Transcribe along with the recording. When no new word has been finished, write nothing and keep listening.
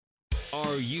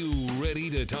Are you ready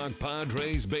to talk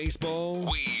Padres baseball?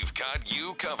 We've got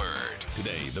you covered.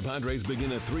 Today, the Padres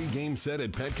begin a 3-game set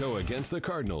at Petco against the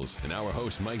Cardinals, and our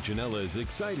host Mike Janela is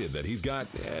excited that he's got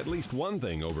at least one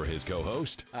thing over his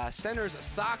co-host. Center's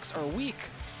socks are weak.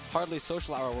 Hardly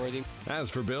social hour worthy. As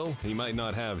for Bill, he might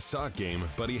not have sock game,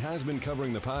 but he has been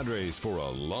covering the Padres for a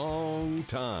long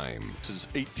time. Since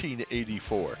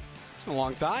 1884. It's been a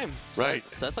long time. Right.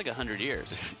 So that's like 100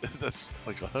 years. That's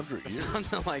like 100 years.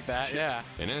 Something like that, yeah.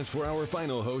 And as for our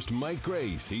final host, Mike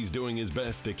Grace, he's doing his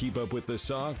best to keep up with the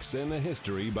Sox and the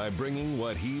history by bringing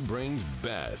what he brings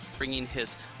best. Bringing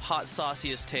his hot,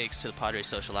 sauciest takes to the Padres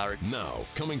Social Hour. Now,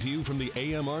 coming to you from the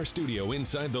AMR studio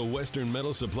inside the Western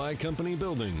Metal Supply Company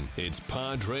building, it's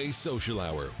Padres Social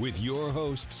Hour with your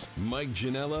hosts, Mike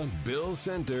Janela, Bill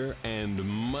Center, and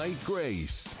Mike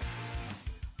Grace.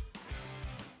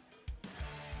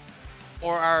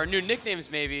 Or our new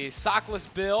nicknames maybe,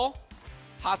 Sockless Bill,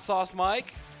 Hot Sauce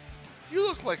Mike. You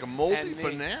look like a moldy And me.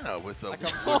 banana with a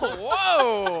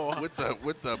Whoa! with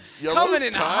the yellow Coming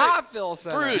in tie. hot, Bill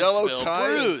Center. Bruised, Yellow Bill, tie.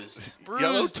 bruised.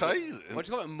 Yellow Bruised. tie. What'd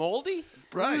you call it, moldy?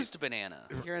 Right. Bruised banana.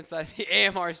 Here inside the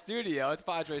AMR studio, it's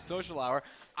Padres Social Hour.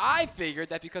 I figured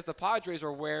that because the Padres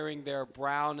were wearing their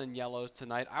brown and yellows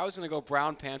tonight, I was going to go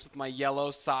brown pants with my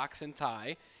yellow socks and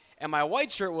tie. And my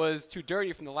white shirt was too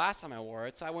dirty from the last time I wore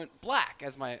it, so I went black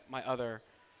as my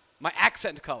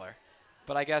accent color.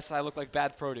 But I guess I look like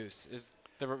bad produce is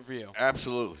the review.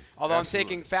 Absolutely. Although Absolutely. I'm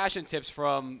taking fashion tips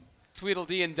from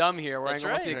Tweedledee and Dumb here, wearing That's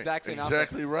almost right. the exact same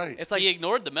Exactly outfit. right. It's like He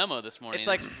ignored the memo this morning. It's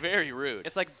like- very rude.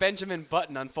 it's like Benjamin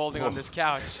Button unfolding on this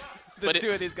couch. The two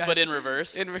of these guys. But in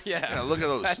reverse. Yeah, look at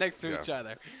those. sat next to Yeah. each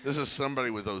other. This is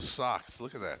somebody with those socks.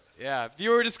 Look at that. Yeah,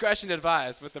 viewer discretion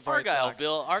advised with the bright Argyle, socks.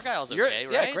 Bill. Argyle's You're- okay,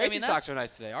 yeah, right? Gracie's socks are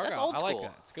nice today. Argyle, old I like school.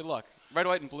 that. It's a good look. Red,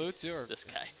 white, and blue too. Or This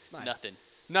guy. nice. Nothing.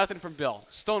 Nothing from Bill.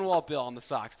 Stonewall Bill on the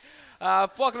socks.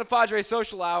 Welcome to Padres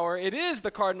Social Hour. It is the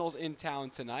Cardinals in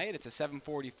town tonight. It's a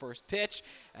 7:40 first pitch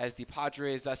as the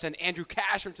Padres send Andrew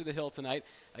Casher to the hill tonight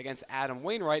against Adam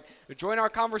Wainwright. To join our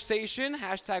conversation,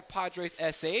 hashtag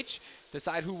PadresSH.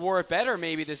 Decide who wore it better,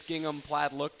 maybe this gingham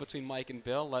plaid look between Mike and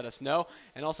Bill. Let us know.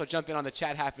 And also jump in on the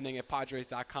chat happening at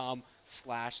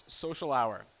Padres.com/social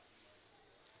hour.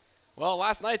 Well,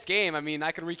 last night's game, I mean,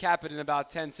 I can recap it in about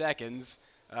 10 seconds.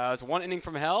 It was one inning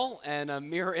from hell and a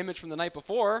mirror image from the night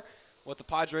before. What the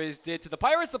Padres did to the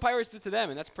Pirates did to them,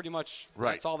 and that's pretty much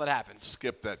that's all that happened.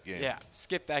 Skip that game. Yeah,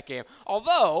 skip that game.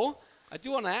 Although, I do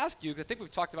want to ask you, because I think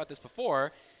we've talked about this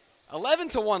before,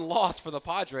 11-1 loss for the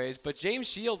Padres, but James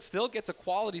Shields still gets a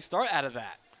quality start out of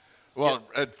that. Well,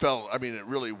 it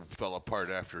really fell apart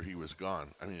after he was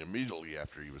gone. I mean, immediately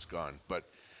after he was gone. But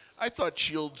I thought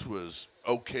Shields was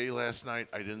okay last night.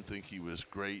 I didn't think he was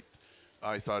great.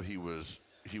 I thought he was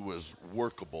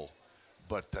workable.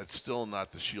 But that's still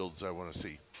not the Shields I want to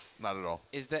see. Not at all.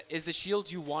 Is the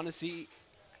Shields you want to see?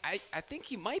 I think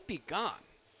he might be gone.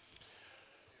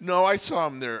 No, I saw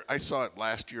him there. I saw it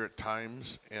last year at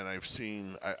times, and I've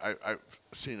seen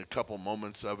a couple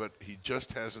moments of it. He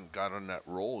just hasn't got on that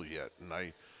role yet, and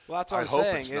I Well, that's what I'm hope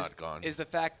saying. it's not gone. Is the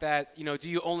fact that, do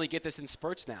you only get this in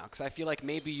spurts now? Because I feel like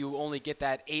maybe you only get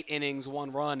that 8 innings,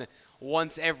 1 run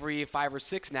once every 5 or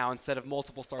 6 now instead of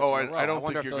multiple starts in a row. I don't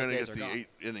wonder think if you're those going to days get are the gone.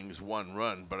 8 innings, 1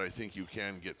 run, but I think you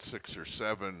can get 6 or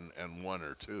 7 and 1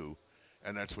 or 2,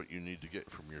 and that's what you need to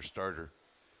get from your starter.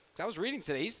 'Cause I was reading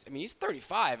today, he's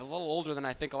 35, a little older than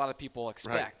I think a lot of people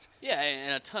expect. Yeah,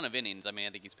 and a ton of innings. I mean, I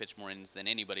think he's pitched more innings than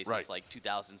anybody since like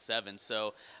 2007.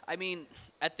 So, I mean,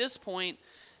 at this point,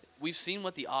 we've seen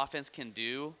what the offense can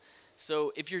do.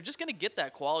 So if you're just going to get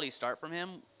that quality start from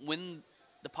him, when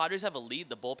the Padres have a lead,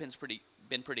 the bullpen's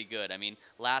been pretty good. I mean,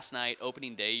 last night,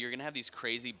 opening day, you're going to have these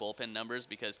crazy bullpen numbers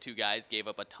because 2 guys gave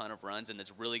up a ton of runs, and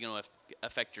it's really going to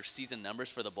affect your season numbers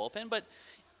for the bullpen. But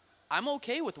I'm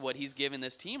okay with what he's given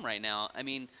this team right now. I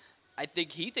mean, I think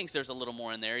he thinks there's a little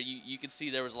more in there. You could see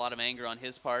there was a lot of anger on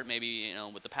his part, maybe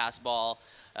with the pass ball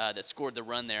that scored the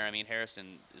run there. I mean,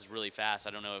 Harrison is really fast. I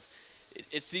don't know if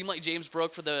it seemed like James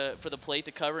broke for the plate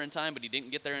to cover in time, but he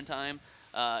didn't get there in time.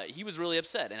 He was really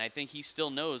upset, and I think he still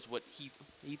knows what he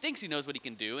thinks he knows what he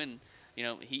can do, and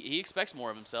he expects more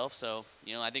of himself. So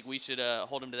I think we should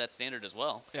hold him to that standard as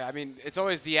well. Yeah, I mean, it's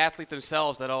always the athlete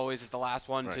themselves that always is the last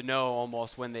one to know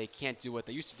almost when they can't do what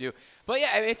they used to do. But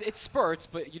yeah, it's spurts,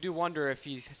 but you do wonder if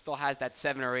he still has that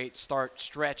 7 or 8 start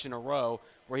stretch in a row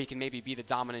where he can maybe be the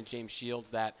dominant James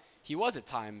Shields that he was at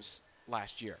times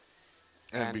last year.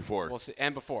 And before. We'll see,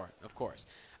 and before, of course.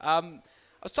 I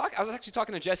was actually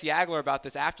talking to Jesse Agler about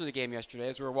this after the game yesterday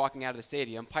as we were walking out of the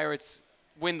stadium. Pirates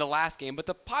win the last game, but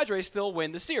the Padres still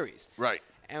win the series. Right.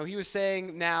 And he was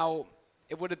saying now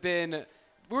it would have been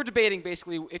we were debating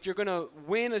basically if you're going to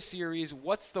win a series,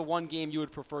 what's the one game you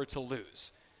would prefer to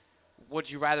lose? Would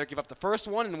you rather give up the first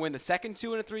one and win the second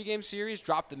two in a 3-game series,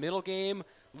 drop the middle game,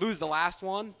 lose the last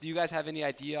one? Do you guys have any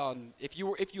idea on if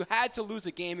you had to lose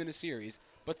a game in a series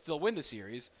but still win the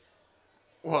series?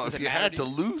 Well, if you had to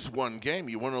lose one game,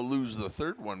 you want to lose the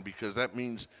third one because that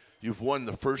means you've won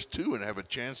the first two and have a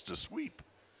chance to sweep.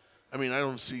 I mean, I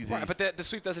don't see the... Right, but the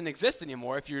sweep doesn't exist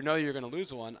anymore if you know you're going to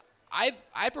lose one.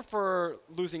 I prefer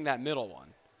losing that middle one.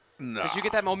 No. Because you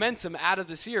get that momentum out of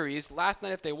the series. Last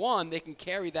night, if they won, they can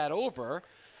carry that over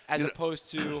as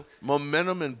opposed to...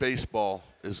 Momentum in baseball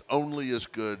is only as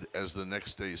good as the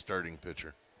next day's starting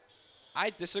pitcher.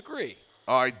 I disagree.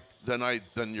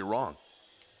 Then you're wrong.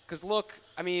 Because, look,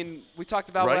 I mean, we talked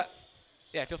about right?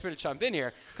 Yeah, feel free to jump in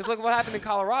here. Because look what happened in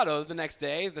Colorado the next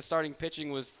day. The starting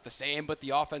pitching was the same, but the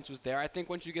offense was there. I think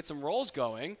once you get some rolls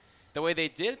going, the way they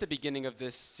did at the beginning of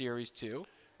this series too,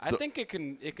 I think it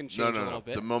can change a little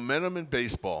bit. The momentum in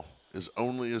baseball is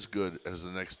only as good as the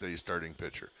next day's starting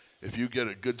pitcher. If you get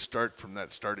a good start from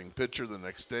that starting pitcher the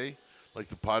next day, like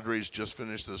the Padres just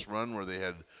finished this run where they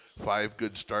had 5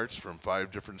 good starts from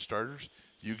 5 different starters,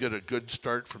 you get a good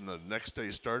start from the next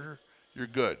day's starter, you're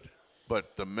good.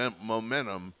 But the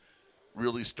momentum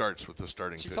really starts with the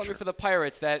starting pitcher. You told me for the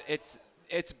Pirates that it's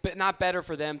not better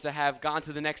for them to have gone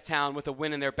to the next town with a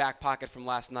win in their back pocket from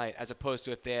last night as opposed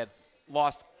to if they had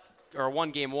lost or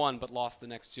won game one but lost the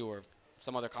next two or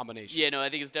some other combination. Yeah, no, I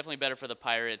think it's definitely better for the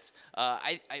Pirates.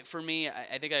 For me,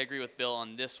 I think I agree with Bill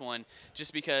on this one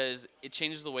just because it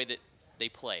changes the way that they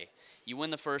play. You win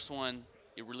the first one,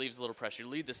 it relieves a little pressure. You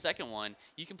lead the second one,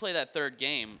 you can play that third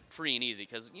game free and easy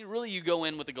because you go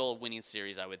in with the goal of winning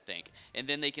series, I would think. And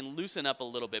then they can loosen up a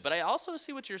little bit. But I also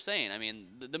see what you're saying. I mean,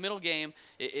 the middle game,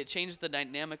 it changes the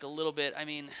dynamic a little bit. I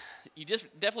mean, you just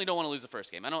definitely don't want to lose the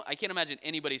first game. I can't imagine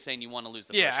anybody saying you want to lose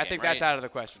the first game. Yeah, I think that's out of the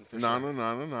question. For sure.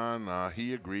 No.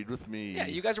 He agreed with me. Yeah,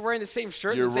 you guys are wearing the same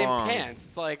shirt You're and the same wrong. pants.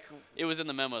 It's like it was in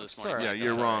the memo this morning. Yeah,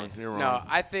 you're wrong. You're wrong. No,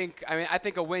 I think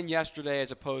a win yesterday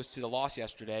as opposed to the loss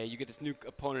yesterday. You get this new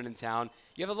opponent in town.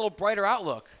 You have a little brighter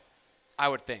outlook, I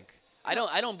would think. I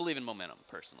don't believe in momentum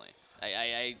personally.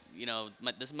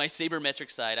 This is my sabermetric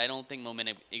side. I don't think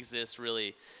momentum exists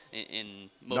really in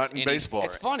most Not in baseball.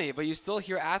 It's funny, but you still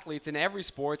hear athletes in every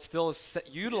sport still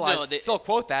still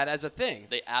quote that as a thing.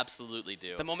 They absolutely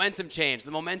do. The momentum change,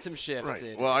 the momentum shift.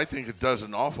 Right. Well, I think it does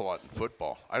an awful lot in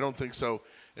football. I don't think so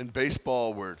in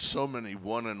baseball where it's so many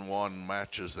one-on-one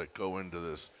matches that go into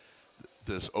this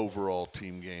overall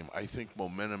team game. I think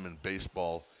momentum in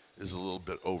baseball is a little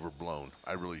bit overblown.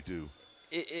 I really do.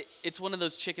 It's one of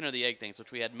those chicken or the egg things,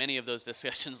 which we had many of those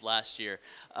discussions last year.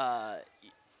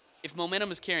 If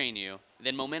momentum is carrying you,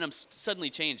 then momentum suddenly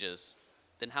changes.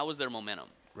 Then how is there momentum?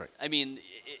 Right. I mean,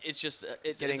 it's just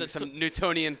it's some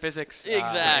Newtonian physics.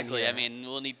 Exactly. I mean,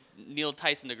 we'll need Neil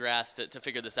Tyson DeGrasse to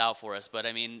figure this out for us. But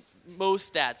I mean,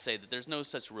 most stats say that there's no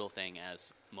such real thing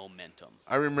as momentum.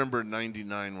 I remember in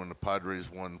 '99 when the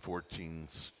Padres won 14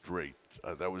 straight.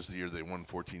 That was the year they won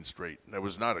 14 straight. That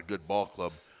was not a good ball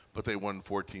club, but they won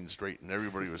 14 straight, and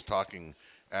everybody was talking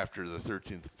after the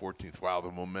 13th, 14th, wow, the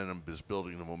momentum is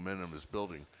building, the momentum is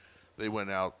building. They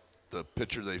went out, the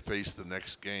pitcher they faced the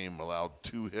next game allowed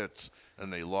 2 hits,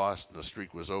 and they lost, and the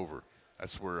streak was over.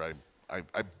 That's where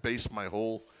I based my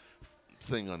whole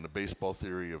thing on the baseball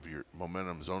theory of your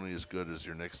momentum is only as good as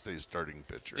your next day's starting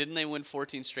pitcher. Didn't they win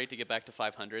 14 straight to get back to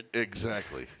 500?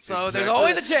 Exactly. So there's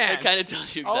always a chance. It kind of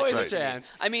tells you exactly. Always right. a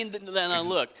chance. I mean,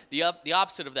 look, the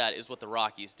opposite of that is what the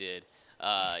Rockies did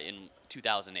in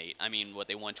 2008. I mean,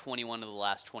 they won 21 of the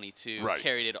last 22, right.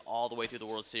 Carried it all the way through the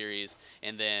World Series,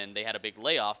 and then they had a big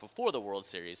layoff before the World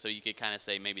Series. So you could kind of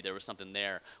say maybe there was something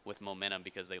there with momentum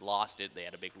because they lost it. They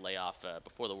had a big layoff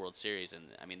before the World Series, and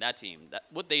I mean that team,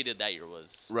 what they did that year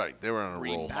was right. They were on a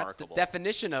roll. Remarkable. That's the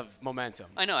definition of momentum.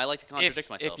 I know. I like to contradict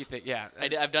myself. If you think, yeah,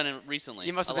 I've done it recently.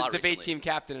 You must have been debate recently. team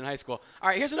captain in high school. All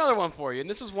right, here's another one for you, and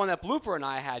this was one that Blooper and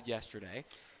I had yesterday.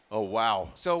 Oh, wow.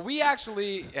 So we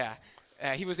actually,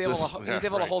 he was able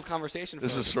to hold conversation.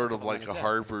 This is sort of like a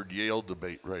Harvard-Yale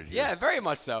debate right here. Yeah, very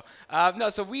much so.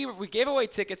 So we gave away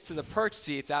tickets to the perch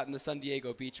seats out in the San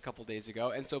Diego Beach a couple days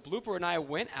ago, and so Blooper and I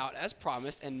went out as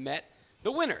promised and met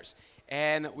the winners.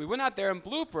 And we went out there, and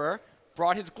Blooper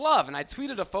brought his glove, and I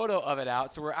tweeted a photo of it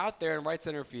out. So we're out there in right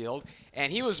center field,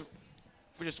 and he was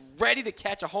just ready to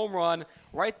catch a home run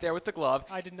right there with the glove.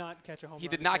 I did not catch a home run. He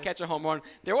did not catch a home run.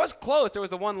 There was close. There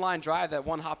was a one-line drive that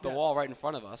one hopped the wall right in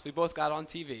front of us. We both got on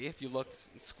TV, if you looked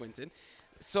and squinted.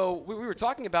 So what we were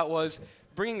talking about was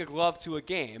bringing a glove to a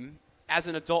game as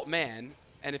an adult man,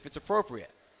 and if it's appropriate.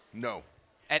 No.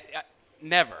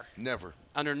 Never. Never.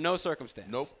 Under no circumstance.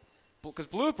 Nope. Because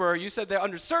Blooper, you said that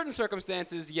under certain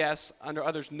circumstances, yes. Under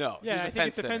others, no. Yeah, He was I a think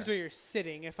fence it depends sitter. where you're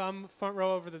sitting. If I'm front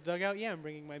row over the dugout, yeah, I'm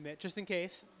bringing my mitt just in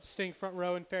case. Sitting front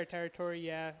row in fair territory,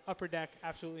 yeah. Upper deck,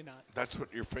 absolutely not. That's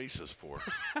what your face is for.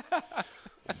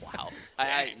 Wow.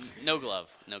 No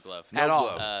glove. No glove. No At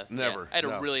all. glove. Never. I had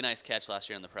No. a really nice catch last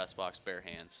year in the press box, bare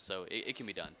hands. So it can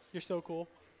be done. You're so cool.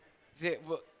 See,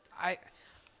 well,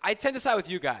 I tend to side with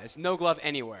you guys. No glove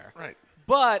anywhere. Right.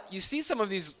 But you see some of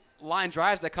these line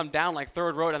drives that come down like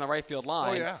third row down the right field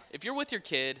line. Oh, yeah. If you're with your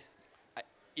kid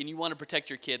and you want to protect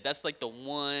your kid, that's like the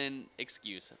one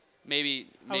excuse. Maybe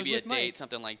I was a with date, Mike.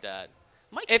 something like that.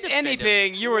 Mike If can defend him.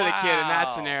 anything, you were the kid in that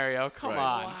Wow. scenario. Come Right.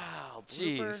 on. Wow.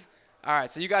 Jeez. Blooper. All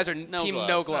right, so you guys are No team glove.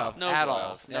 no glove No at glove.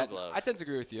 all. No Yeah, glove. I tend to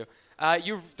agree with you.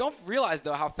 You don't realize,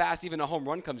 though, how fast even a home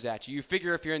run comes at you. You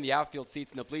figure if you're in the outfield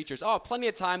seats in the bleachers, plenty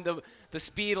of time, the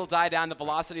speed will die down, the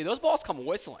velocity. Those balls come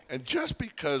whistling. And just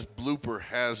because Blooper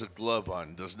has a glove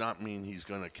on does not mean he's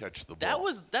going to catch the ball.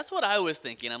 That's what I was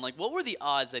thinking. I'm like, what were the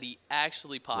odds that he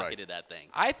actually pocketed that thing?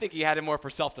 I think he had it more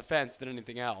for self-defense than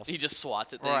anything else. He just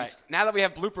swats at things. Right. Now that we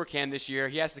have Blooper Cam this year,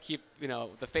 he has to keep,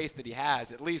 the face that he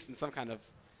has, at least in some kind of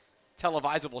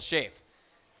televisable shape.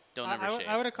 Don't ever shave.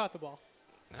 I would have caught the ball.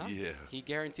 No? Yeah. He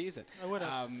guarantees it. I would've.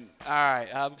 All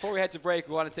right. Before we head to break,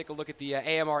 we want to take a look at the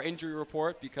AMR injury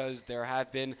report because there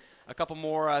have been a couple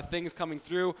more things coming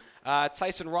through.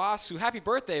 Tyson Ross, who happy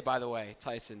birthday, by the way,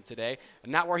 Tyson, today.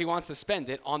 Not where he wants to spend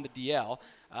it, on the DL.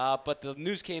 But the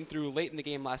news came through late in the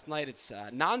game last night. It's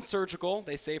non-surgical,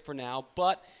 they say for now,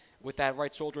 but with that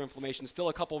right shoulder inflammation, still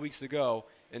a couple weeks to go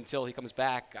until he comes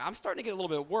back. I'm starting to get a little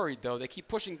bit worried, though. They keep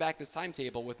pushing back this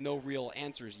timetable with no real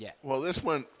answers yet. Well, this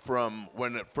went from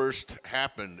when it first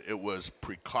happened, it was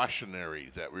precautionary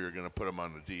that we were going to put him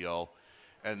on the DL.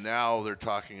 And now they're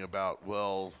talking about,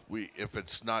 well, if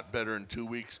it's not better in 2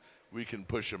 weeks, we can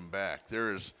push him back.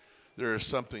 There is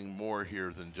something more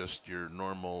here than just your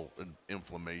normal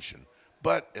inflammation.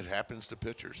 But it happens to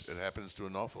pitchers. It happens to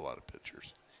an awful lot of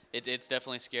pitchers. It's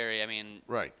definitely scary. I mean,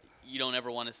 Right. you don't ever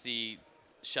want to see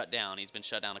shut down. He's been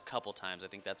shut down a couple times. I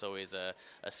think that's always a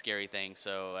scary thing.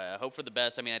 So hope for the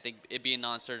best. I mean, I think it being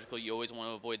non-surgical, you always want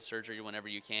to avoid surgery whenever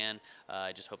you can.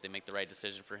 I just hope they make the right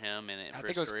decision for him and for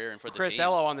his career and for the Chris team.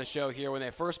 Ello on the show here when they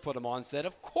first put him on said,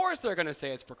 of course they're going to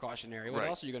say it's precautionary. What Right.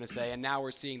 else are you going to say? And now we're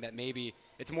seeing that maybe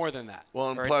it's more than that. Well,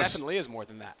 and or plus- it definitely is more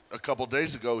than that. A couple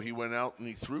days ago, he went out and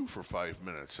he threw for 5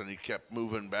 minutes, and he kept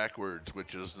moving backwards,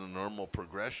 which is the normal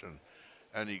progression.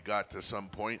 And he got to some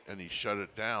point, and he shut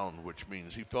it down, which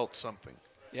means he felt something.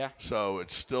 Yeah. So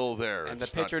it's still there. And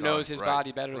It's the pitcher not gone. knows his Right,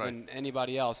 body better right. than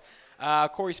anybody else.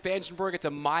 Corey Spangenberg, it's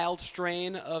a mild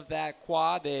strain of that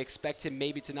quad. They expect him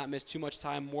maybe to not miss too much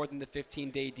time, more than the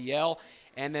 15-day DL.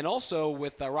 And then also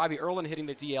with Robbie Erlin hitting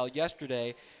the DL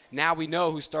yesterday, now we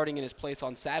know who's starting in his place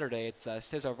on Saturday. It's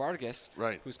Cesar Vargas,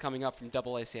 Right. who's coming up from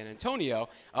AA San Antonio.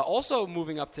 Also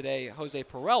moving up today, Jose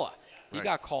Perella. He Right.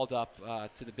 got called up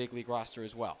to the big league roster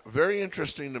as well. Very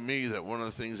interesting to me that one of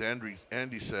the things Andy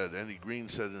Green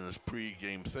said in his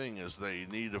pre-game thing is they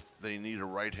need a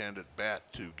right-handed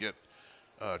bat to get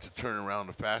to turn around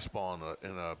a fastball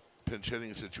in a pinch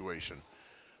hitting situation.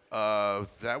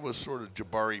 That was sort of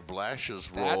Jabari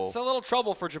Blash's role. That's a little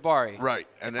trouble for Jabari. Right.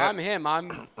 And If I'm him,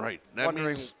 I'm right. That wondering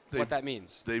means what that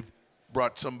means. They've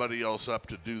brought somebody else up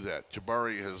to do that.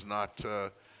 Jabari has not. I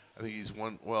think he's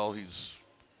won. Well, he's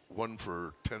won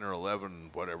for 10 or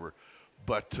 11, whatever.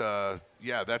 But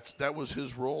that was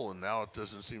his role, and now it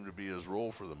doesn't seem to be his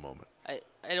role for the moment.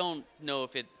 I don't know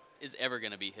if it is ever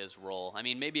going to be his role. I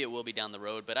mean, maybe it will be down the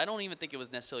road, but I don't even think it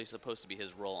was necessarily supposed to be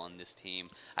his role on this team.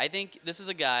 I think this is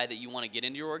a guy that you want to get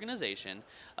into your organization.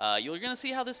 You're going to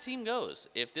see how this team goes.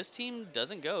 If this team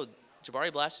doesn't go,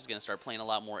 Jabari Blash is going to start playing a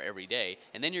lot more every day,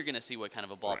 and then you're going to see what kind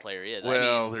of a ball player he is.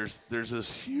 Well, I mean, there's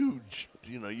this huge,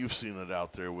 you've seen it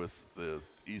out there with the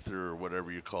ether or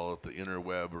whatever you call it, the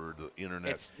interweb or the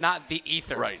internet. It's not the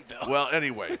ether. Right. Bill. Well,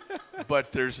 anyway,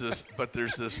 but there's this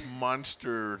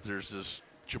monster, there's this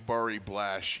Jabari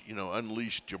Blash,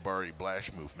 unleashed Jabari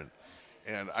Blash movement.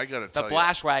 And I got to tell The you.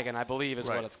 Blash Wagon, I believe, is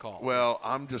Right. what it's called. Well,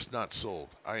 I'm just not sold.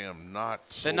 I am not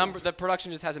sold. The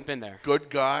production just hasn't been there. Good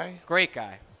guy, Great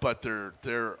guy. but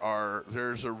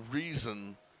there's a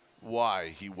reason why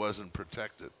he wasn't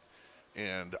protected.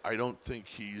 And I don't think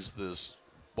he's this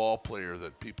ball player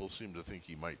that people seem to think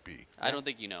he might be. I don't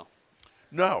think you know.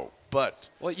 No, but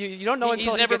Well, you don't know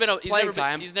until He's never he gets playing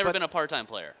time. He's never but- been a part-time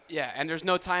player. Yeah, and there's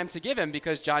no time to give him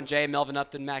because John Jay, Melvin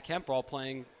Upton, Matt Kemp are all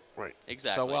playing. right.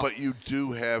 Exactly. well. But you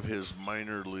do have his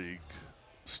minor league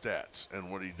stats and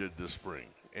what he did this spring.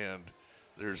 And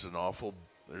there's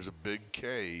a big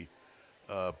K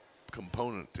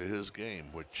component to his game,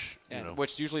 which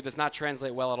which usually does not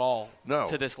translate well at all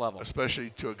to this level,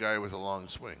 especially to a guy with a long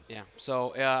swing. Yeah.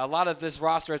 So a lot of this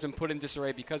roster has been put in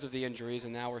disarray because of the injuries,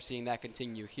 and now we're seeing that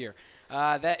continue here.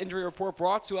 That injury report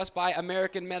brought to us by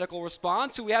American Medical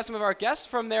Response, who we have some of our guests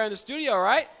from there in the studio. All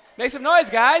right, make some noise,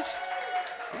 guys.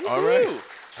 All right.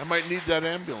 I might need that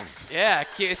ambulance. Yeah,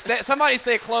 somebody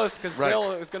stay close because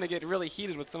Bill is going to get really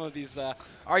heated with some of these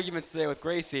arguments today with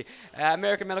Gracie.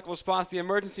 American Medical Response, the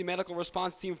emergency medical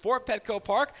response team for Petco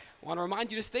Park. I want to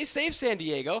remind you to stay safe, San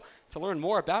Diego. To learn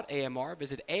more about AMR,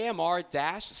 visit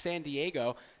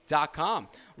amr-sandiego.com.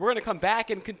 We're going to come back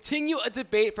and continue a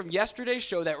debate from yesterday's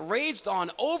show that raged on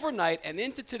overnight and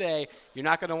into today. You're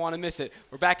not going to want to miss it.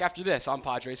 We're back after this on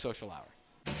Padres Social Hour.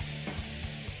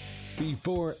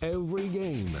 Before every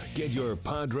game, get your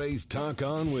Padres talk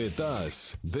on with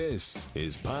us. This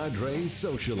is Padres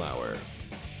Social Hour.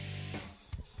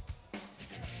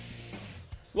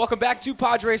 Welcome back to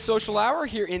Padres Social Hour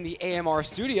here in the AMR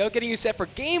studio, getting you set for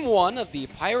Game 1 of the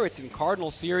Pirates and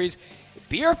Cardinals series.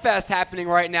 Beer Fest happening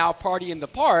right now, party in the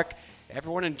park.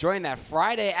 Everyone enjoying that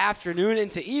Friday afternoon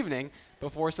into evening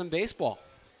before some baseball.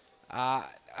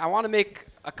 I want to make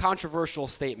a controversial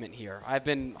statement here. I've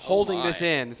been holding this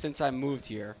in since I moved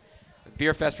here.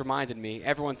 Beer Fest reminded me.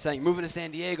 Everyone's saying, moving to San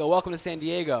Diego, welcome to San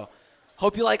Diego.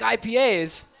 Hope you like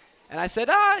IPAs. And I said,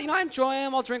 I enjoy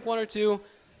them. I'll drink one or two.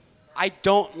 I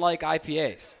don't like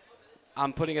IPAs.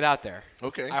 I'm putting it out there.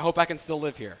 Okay. I hope I can still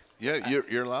live here. Yeah,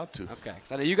 you're allowed to. Okay.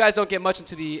 Because I know you guys don't get much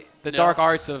into the dark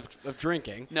arts of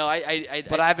drinking. No,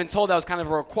 But I've been told that was kind of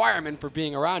a requirement for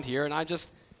being around here, and I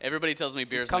just... Everybody tells me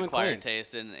beer's an acquired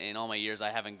taste, and in all my years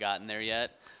I haven't gotten there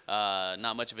yet.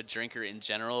 Not much of a drinker in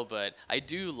general, but I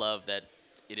do love that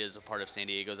it is a part of San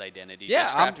Diego's identity. Yeah,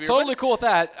 I'm totally cool with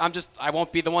that. I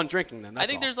won't be the one drinking them. I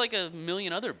think there's like a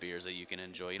million other beers that you can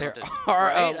enjoy. There are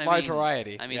a large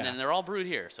variety. I mean, and they're all brewed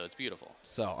here, so it's beautiful.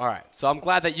 So, all right. So I'm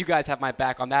glad that you guys have my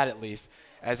back on that at least,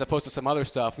 as opposed to some other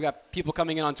stuff. We got people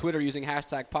coming in on Twitter using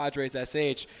hashtag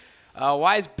PadresSH.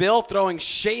 Why is Bill throwing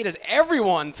shade at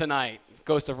everyone tonight?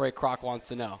 Ghost of Ray Kroc wants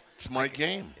to know. It's my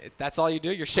game. That's all you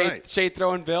do? You're shade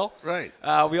throwing Bill? Right.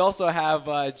 We also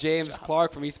have James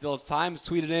Clark from East Village Times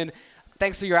tweeted in,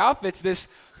 thanks to your outfits, this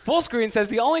full screen says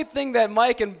the only thing that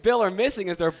Mike and Bill are missing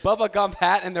is their Bubba Gump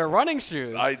hat and their running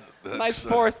shoes. Nice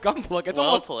Forrest Gump look. It's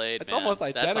almost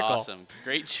identical. That's awesome.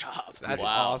 Great job. That's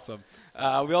awesome.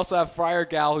 We also have Friar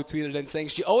Gal who tweeted in saying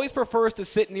she always prefers to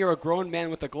sit near a grown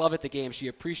man with a glove at the game. She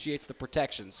appreciates the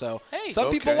protection. So some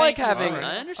people like having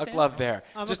a glove there.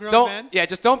 Just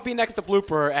don't be next to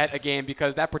Blooper at a game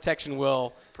because that protection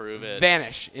will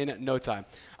vanish in no time.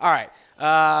 All right.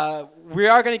 We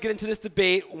are going to get into this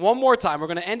debate one more time. We're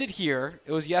going to end it here.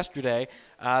 It was yesterday.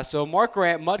 So Mark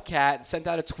Grant, Mudcat, sent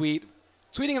out a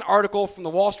tweeting an article from the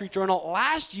Wall Street Journal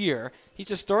last year. He's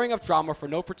just stirring up drama for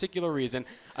no particular reason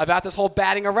about this whole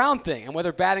batting around thing and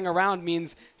whether batting around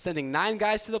means sending 9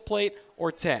 guys to the plate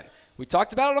or 10. We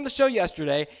talked about it on the show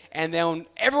yesterday, and then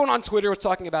everyone on Twitter was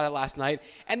talking about it last night.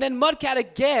 And then Mudcat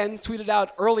again tweeted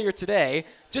out earlier today,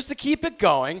 just to keep it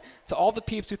going, to all the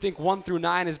peeps who think 1 through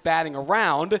 9 is batting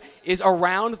around, is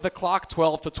around the clock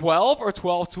 12 to 12 or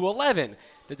 12 to 11.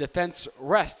 The defense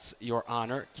rests, Your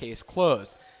Honor. Case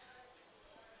closed.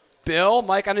 Bill,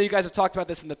 Mike, I know you guys have talked about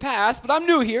this in the past, but I'm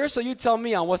new here, so you tell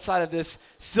me on what side of this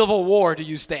civil war do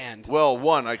you stand? Well,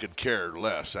 one, I could care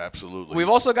less, absolutely. We've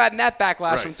also gotten that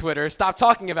backlash from Twitter. Stop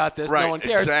talking about this. No one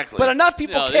cares. Exactly. But enough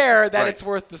people care that it's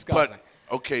worth discussing.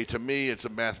 But, okay, to me, it's a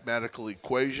mathematical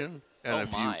equation,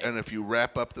 and if you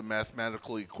wrap up the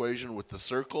mathematical equation with the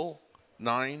circle,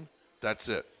 9, that's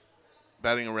it.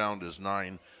 Batting around is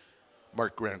 9.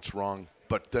 Mark Grant's wrong.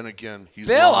 But then again, he's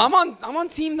Bill, wrong. I'm on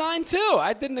Team 9 too.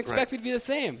 I didn't expect it to be the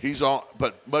same.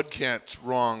 But Mudcat's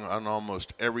wrong on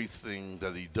almost everything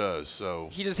that he does. So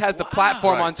he just has the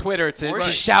platform on Twitter to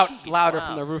shout louder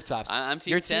from the rooftops. I'm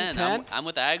Team You're 10. Team 10? I'm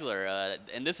with Agler,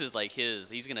 and this is like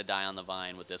he's gonna die on the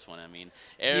vine with this one. I mean,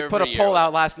 he put a poll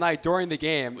out last night during the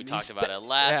game. We talked about it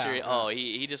last year. Oh,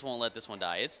 he just won't let this one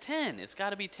die. It's 10. It's got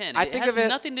to be 10. I it think has of it,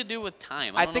 nothing to do with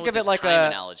time. I think of it like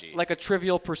a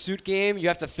Trivial Pursuit game. You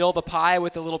have to fill the pie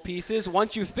with the little pieces.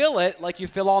 Once you fill it, like you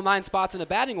fill all 9 spots in a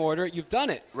batting order, you've done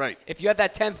it. Right. If you have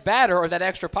that 10th batter or that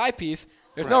extra pie piece,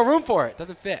 there's no room for it. It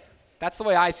doesn't fit. That's the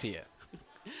way I see it.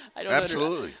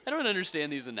 Absolutely. I don't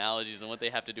understand these analogies and what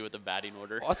they have to do with the batting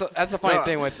order. Also, that's the funny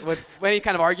thing with any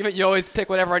kind of argument. You always pick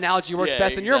whatever analogy works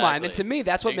best in your mind. And to me,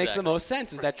 that's what makes the most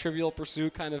sense is that Trivial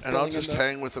Pursuit kind of. And I'll just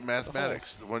hang with the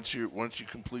mathematics. Once you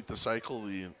complete the cycle,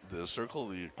 the circle,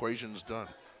 the equation's done.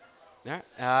 All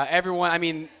right. Everyone, I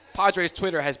mean, Padres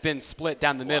Twitter has been split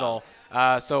down the middle.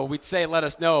 So we'd say let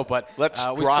us know, but let's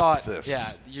we drop saw it. this.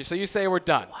 Yeah. So you say we're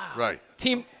done. Wow. Right.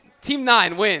 Team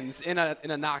 9 wins in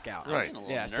a knockout. Right. I'm a little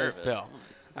Yeah, nervous. says Bill.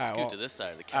 Scoot to this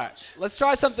side of the All right, couch. let's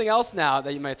try something else now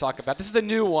that you might talk about. This is a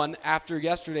new one after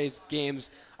yesterday's games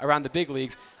around the big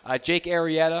leagues. Jake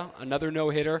Arrieta, another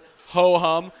no-hitter.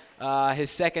 Ho-hum,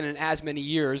 his second in as many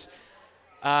years.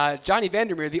 Johnny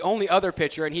Vandermeer, the only other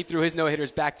pitcher, and he threw his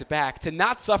no-hitters back-to-back, to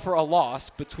not suffer a loss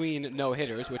between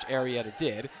no-hitters, which Arrieta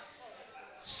did.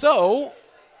 So,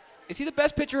 is he the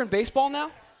best pitcher in baseball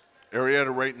now?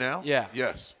 Arrieta right now? Yeah.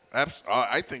 Yes.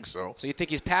 I think so. So you think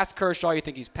he's past Kershaw, you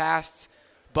think he's past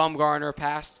Bumgarner,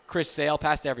 past Chris Sale,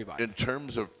 past everybody? In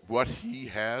terms of what he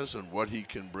has and what he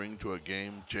can bring to a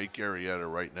game, Jake Arrieta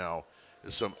right now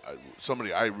is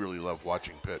somebody I really love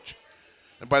watching pitch.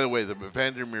 And by the way, the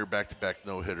Vandermeer back-to-back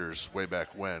no-hitters way back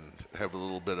when have a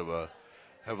little bit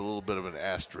of an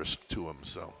asterisk to them.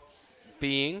 So,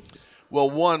 Being? well,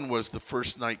 one was the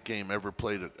first night game ever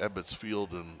played at Ebbets Field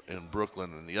in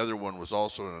Brooklyn, and the other one was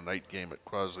also in a night game at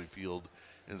Crosley Field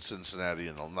in Cincinnati,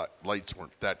 and the lights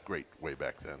weren't that great way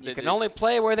back then. You can only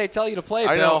play where they tell you to play,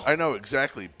 Bill. I know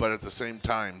exactly, but at the same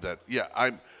time, I'm a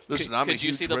huge Could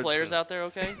you see the Reds players fan. out there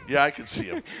okay? Yeah, I could see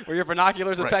them. Were your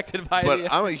binoculars Right. affected by But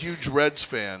the... I'm a huge Reds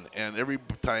fan, and every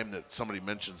time that somebody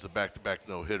mentions the back-to-back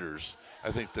no-hitters,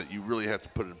 I think that you really have to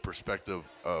put it in perspective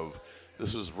of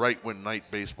this is right when night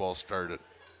baseball started.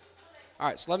 All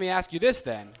right, so let me ask you this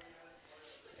then,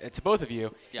 to both of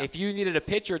you. Yeah. If you needed a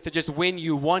pitcher to just win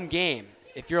you one game,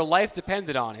 if your life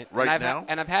depended on it, Right and now?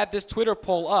 and I've had this Twitter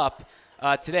poll up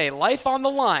today, life on the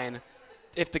line,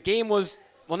 if the game was,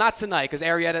 well, not tonight because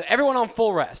Arrieta, everyone on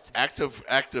full rest. Active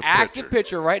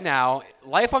pitcher right now,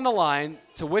 life on the line,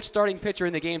 to which starting pitcher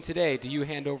in the game today do you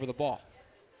hand over the ball?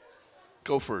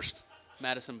 Go first.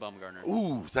 Madison Bumgarner.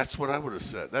 Ooh, that's what I would have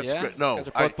said. That's Yeah? great. No,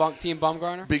 Because they're both Team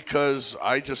Bumgarner? because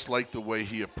I just like the way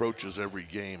he approaches every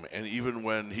game, and even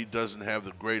when he doesn't have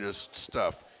the greatest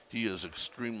stuff, he is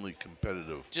extremely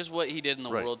competitive. Just what he did in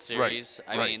the Right, World Series.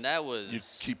 right, I right. mean, that was. You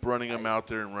keep running him out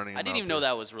there and running him I didn't out even know there.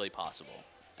 that was really possible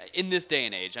in this day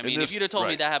and age. I mean, this- if you'd have told me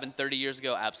right. that happened 30 years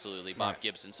ago, absolutely, Bob Right.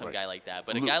 Gibson, some Right. guy like that.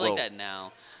 But a Well, guy like that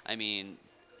now, I mean,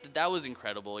 that was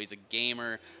incredible. He's a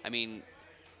gamer. I mean,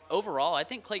 overall, I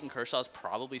think Clayton Kershaw is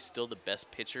probably still the best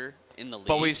pitcher in the league.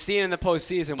 But we've seen in the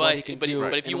postseason what he can do.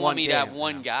 But if you in want one me game. to have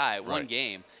one guy, one Right.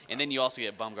 game, and then you also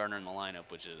get Bumgarner in the lineup,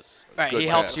 which is Right, Good he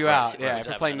helps bat. you Right, out. right. Yeah, Just if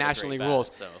we're having playing another National great League bat,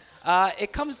 rules. so.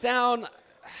 It comes down,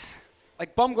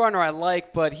 like Bumgarner I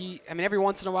like, but every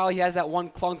once in a while he has that one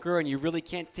clunker and you really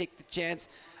can't take the chance.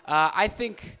 I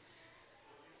think,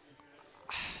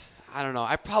 I don't know,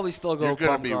 I'd probably still go You're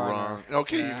going to Bumgarner. be wrong.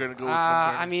 Okay, Yeah. you're going to go with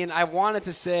Bumgarner. I wanted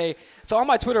to say, so on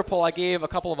my Twitter poll I gave a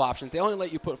couple of options. They only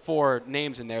let you put 4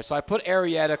 names in there. So I put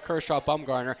Arrieta, Kershaw,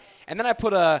 Bumgarner, and then I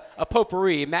put a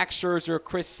potpourri, Max Scherzer,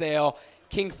 Chris Sale,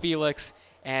 King Felix,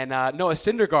 and Noah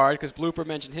Syndergaard, because Blooper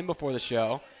mentioned him before the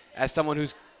show, as someone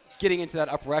who's getting into that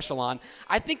upper echelon.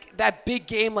 I think that big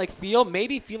game like feel,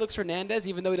 maybe Felix Hernandez,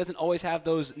 even though he doesn't always have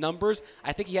those numbers,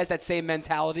 I think he has that same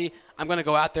mentality. I'm going to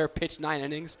go out there, pitch 9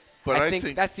 innings. But I I think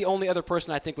think that's the only other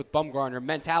person I think with Bumgarner,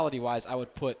 mentality-wise, I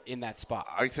would put in that spot.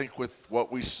 I think with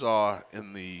what we saw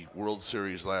in the World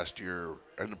Series last year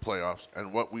and the playoffs,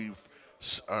 and what we've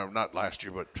not last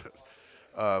year, but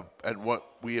and what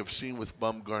we have seen with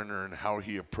Bumgarner and how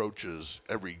he approaches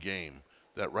every game,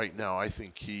 that right now I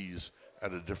think he's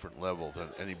at a different level than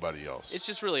anybody else. It's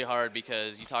just really hard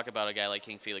because you talk about a guy like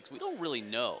King Felix. We don't really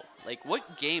know. Like,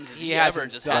 what games has He he ever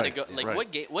hasn't just done had to it. go? Like,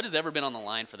 Right. what has ever been on the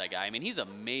line for that guy? I mean, he's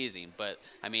amazing, but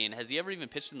I mean, has he ever even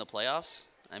pitched in the playoffs?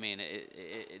 I mean,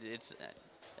 it's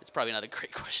probably not a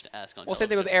great question to ask on. Well, same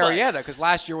thing with television, Arrieta, because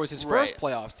last year was his first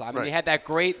Right. playoffs time, and Right. he had that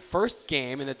great first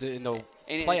game in the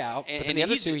playout, but then the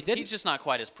other two he didn't. He's just not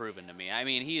quite as proven to me. I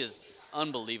mean, he is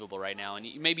unbelievable right now, and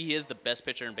maybe he is the best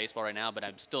pitcher in baseball right now, but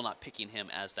I'm still not picking him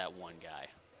as that one guy.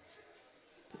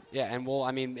 Yeah, and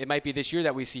it might be this year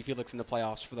that we see Felix in the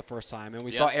playoffs for the first time, and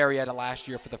we saw Arrieta last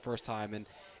year for the first time, and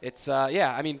it's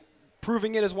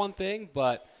proving it is one thing,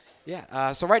 but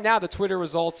yeah. So right now the Twitter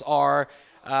results are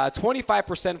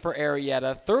 25% for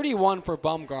Arrieta, 31% for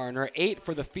Bumgarner, 8%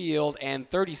 for the field, and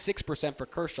 36% for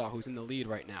Kershaw, who's in the lead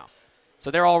right now.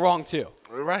 So they're all wrong too.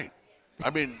 Right. I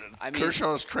mean,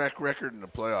 Kershaw's track record in the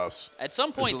playoffs. At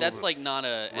some point, that's bit- like not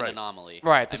an Right. anomaly.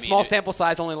 Right. The I mean, small sample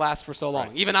size only lasts for so long.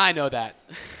 Right. Even I know that,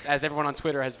 as everyone on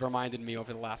Twitter has reminded me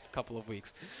over the last couple of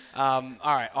weeks. All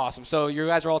right. Awesome. So you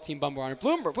guys are all Team Bumgarner.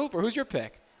 Blooper, who's your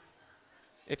pick?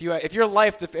 If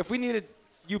we needed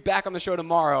you back on the show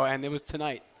tomorrow and it was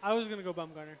tonight. I was going to go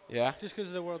Bumgarner. Yeah. Just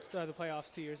because of the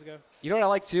playoffs 2 years ago. You know what I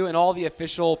like too? In all the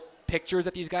official pictures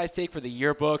that these guys take for the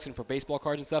yearbooks and for baseball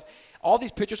cards and stuff. All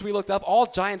these pictures we looked up, all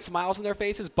giant smiles on their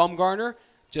faces. Bumgarner,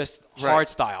 just hard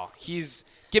style. He's,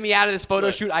 get me out of this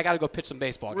photo shoot. I got to go pitch some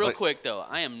baseball. Real quick, though,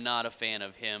 I am not a fan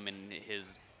of him and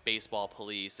his baseball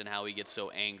police and how he gets so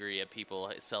angry at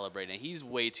people celebrating. He's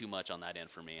way too much on that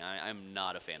end for me. I'm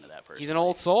not a fan of that person. He's an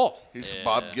old soul. He's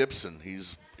Bob Gibson.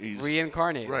 He's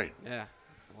reincarnated. Right. Yeah.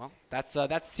 Well, that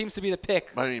seems to be the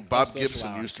pick. I mean, Bob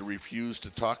Gibson used to refuse to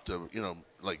talk to,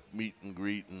 like meet and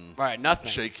greet and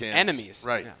nothing. Shake hands. Enemies.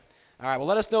 Right. Yeah. All right, well,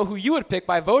 let us know who you would pick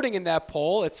by voting in that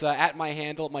poll. It's at my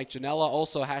handle, Mike Janela,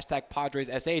 also hashtag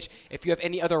PadresSH. If you have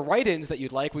any other write-ins that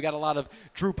you'd like, we got a lot of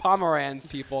Drew Pomeranz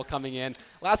people coming in.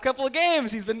 Last couple of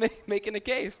games, he's been making a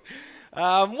case.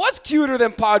 What's cuter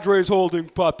than Padres holding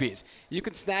puppies? You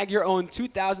can snag your own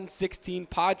 2016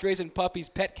 Padres and Puppies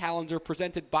pet calendar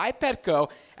presented by Petco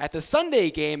at the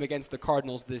Sunday game against the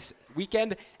Cardinals this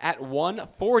weekend at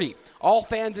 1:40. All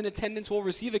fans in attendance will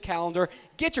receive a calendar.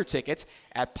 Get your tickets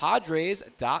at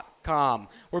Padres.com.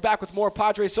 We're back with more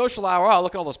Padres Social Hour. Oh,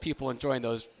 look at all those people enjoying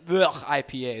those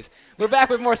IPAs. We're back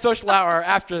with more Social Hour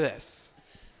after this.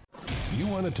 You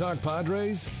want to talk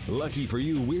Padres? Lucky for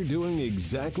you, we're doing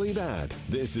exactly that.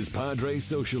 This is Padres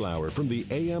Social Hour from the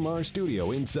AMR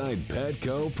studio inside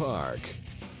Petco Park.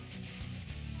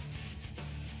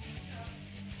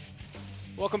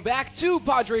 Welcome back to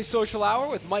Padres Social Hour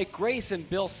with Mike Grace and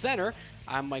Bill Center.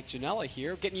 I'm Mike Janela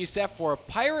here, getting you set for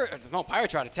Pirates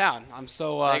are out of town. I'm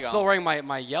still wearing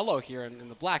my yellow here in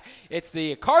the black. It's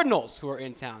the Cardinals who are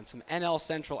in town. Some NL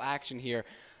Central action here.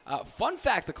 Fun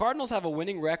fact, the Cardinals have a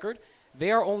winning record. They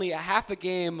are only a half a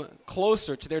game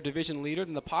closer to their division leader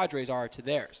than the Padres are to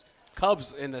theirs.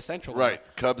 Cubs in the Central. Right,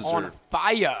 Cubs on are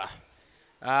fire.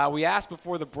 We asked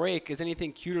before the break, is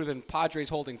anything cuter than Padres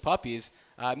holding puppies?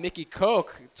 Mickey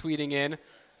Koch tweeting in,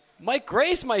 Mike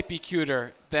Grace might be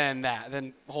cuter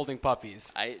than holding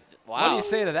puppies. Wow. What do you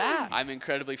say to that? I'm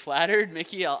incredibly flattered.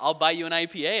 Mickey, I'll buy you an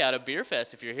IPA out of Beer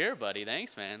Fest if you're here, buddy.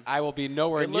 Thanks, man. I will be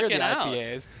nowhere near the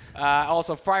IPAs.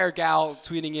 Also, Friar Gal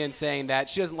tweeting in saying that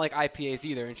she doesn't like IPAs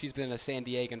either, and she's been a San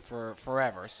Diegan for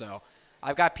forever. So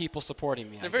I've got people supporting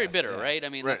me. They're very bitter, right? I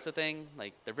mean, that's the thing.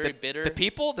 Like, they're very bitter. The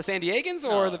people, the San Diegans,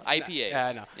 or the IPAs?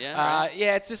 Yeah, no. Yeah,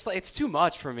 yeah. It's just it's too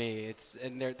much for me.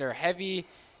 And they're heavy.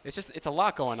 It's a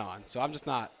lot going on. So I'm just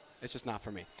not. It's just not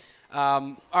for me.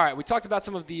 All right, we talked about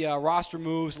some of the roster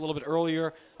moves a little bit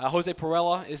earlier. Jose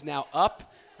Perella is now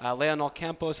up. Leonel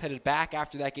Campos headed back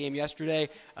after that game yesterday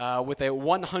with a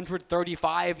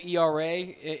 135 ERA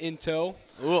in tow.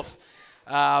 Oof.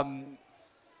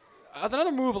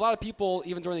 Another move, a lot of people,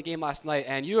 even during the game last night,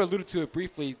 and you alluded to it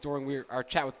briefly during our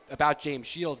chat about James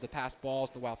Shields, the pass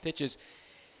balls, the wild pitches.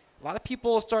 A lot of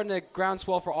people are starting to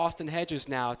groundswell for Austin Hedges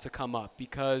now to come up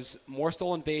because more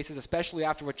stolen bases, especially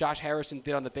after what Josh Harrison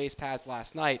did on the base paths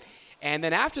last night. And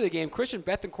then after the game, Christian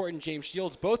Bethancourt and James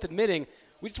Shields both admitting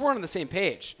we just weren't on the same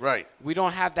page. Right. We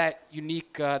don't have that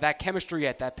unique, that chemistry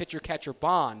yet, that pitcher-catcher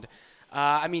bond.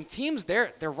 I mean, teams,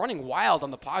 they're running wild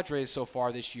on the Padres so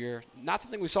far this year. Not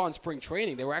something we saw in spring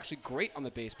training. They were actually great on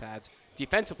the base paths,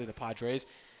 defensively, the Padres.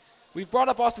 We've brought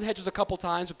up Austin Hedges a couple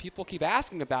times, but people keep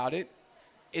asking about it.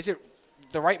 Is it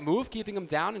the right move, keeping him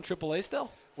down in AAA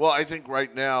still? Well, I think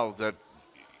right now that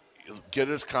get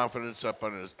his confidence up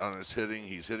on his hitting.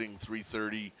 He's hitting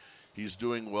 .330. He's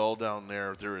doing well down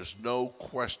there. There is no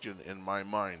question in my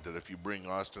mind that if you bring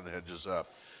Austin Hedges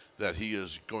up, that he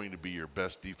is going to be your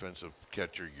best defensive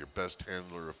catcher, your best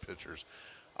handler of pitchers.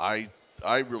 I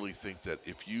really think that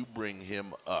if you bring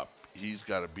him up, he's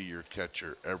got to be your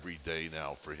catcher every day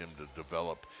now for him to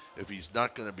develop. If he's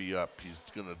not going to be up, he's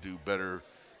going to do better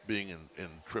being in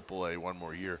AAA one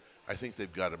more year. I think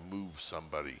they've got to move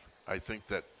somebody. I think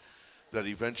that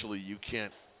eventually you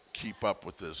can't keep up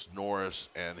with this Norris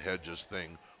and Hedges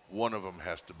thing. One of them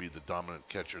has to be the dominant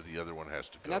catcher. The other one has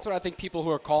to go. And that's what I think people who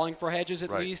are calling for Hedges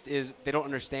at least is they don't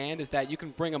understand is that you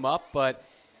can bring him up, but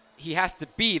he has to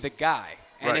be the guy.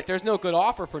 And if there's no good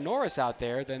offer for Norris out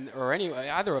there, then or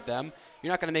either of them,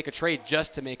 you're not going to make a trade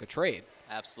just to make a trade.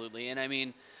 Absolutely. And I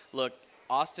mean, look,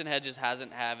 Austin Hedges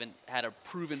haven't had a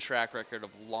proven track record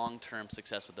of long-term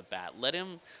success with the bat. Let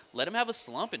him have a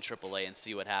slump in AAA and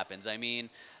see what happens. I mean,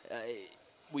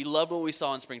 we loved what we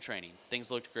saw in spring training. Things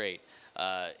looked great.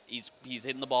 He's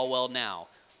hitting the ball well now.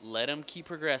 Let him keep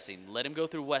progressing. Let him go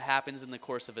through what happens in the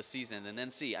course of a season and then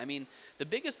see. I mean, the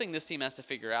biggest thing this team has to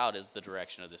figure out is the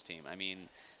direction of this team. I mean,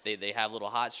 they have little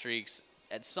hot streaks.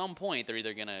 At some point, they're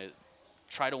either going to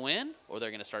try to win or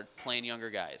they're going to start playing younger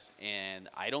guys. And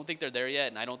I don't think they're there yet,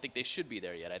 and I don't think they should be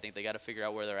there yet. I think they got to figure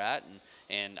out where they're at,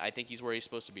 and I think he's where he's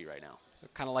supposed to be right now. So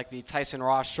kind of like the Tyson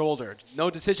Ross shoulder. No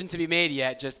decision to be made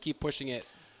yet. Just keep pushing it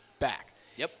back.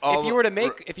 Yep.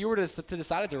 If you were to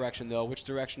decide a direction, though, which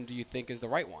direction do you think is the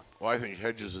right one? Well, I think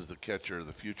Hedges is the catcher of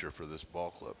the future for this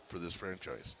ball club, for this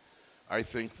franchise. I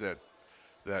think that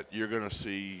you're going to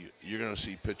see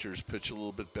pitchers pitch a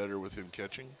little bit better with him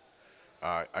catching.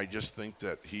 I just think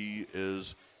that he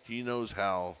knows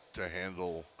how to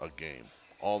handle a game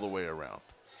all the way around.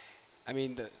 I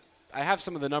mean, I have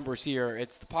some of the numbers here.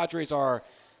 The Padres are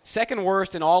second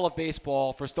worst in all of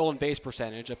baseball for stolen base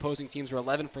percentage. Opposing teams are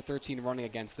 11 for 13 running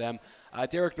against them.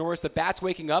 Derek Norris, the bat's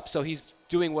waking up, so he's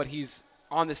doing what he's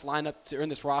on this lineup to earn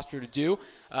this roster to do.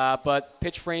 But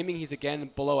pitch framing, he's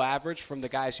again below average from the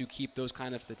guys who keep those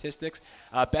kind of statistics.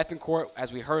 Bethencourt,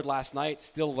 as we heard last night,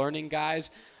 still learning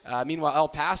guys. Meanwhile, El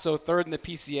Paso, third in the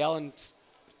PCL and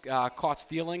caught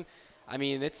stealing. I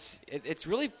mean, it's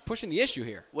really pushing the issue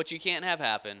here. What you can't have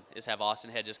happen is have Austin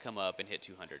Hedges come up and hit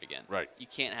 200 again. Right. You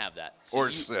can't have that. So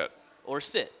Or sit. Or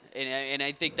sit. And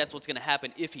I think that's what's going to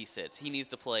happen if he sits. He needs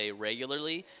to play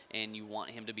regularly, and you want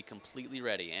him to be completely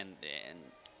ready. And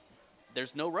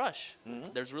there's no rush. Mm-hmm.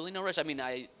 There's really no rush. I mean,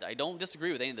 I don't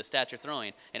disagree with any of the stats you're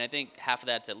throwing, and I think half of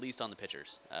that's at least on the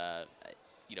pitchers.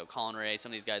 Colin Ray,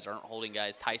 some of these guys aren't holding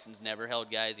guys. Tyson's never held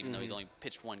guys, even though he's only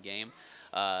pitched one game.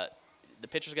 The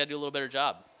pitcher's got to do a little better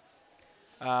job.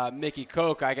 Mickey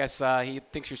Koch, I guess he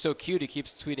thinks you're so cute he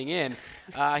keeps tweeting in.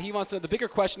 He wants to know, the bigger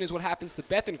question is what happens to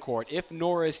Bethencourt. If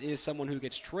Norris is someone who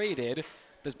gets traded,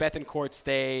 does Bethencourt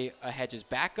stay a Hedges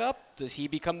backup? Does he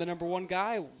become the number one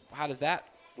guy? How does that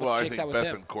Well, I think out with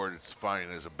Bethencourt is fine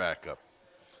as a backup.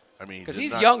 I mean, because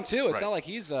he's young too. It's right. not like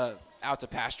he's out to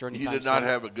pasture anytime He did not soon.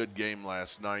 have a good game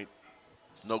last night,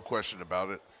 no question about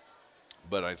it.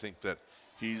 But I think that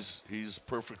he's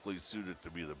perfectly suited to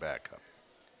be the backup.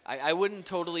 I wouldn't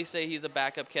totally say he's a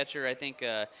backup catcher. I think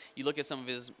you look at some of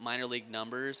his minor league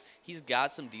numbers. He's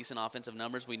got some decent offensive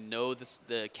numbers. We know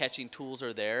the catching tools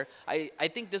are there. I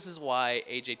think this is why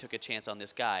AJ took a chance on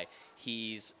this guy.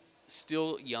 He's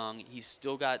still young. He's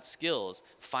still got skills.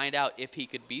 Find out if he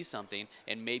could be something,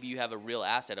 and maybe you have a real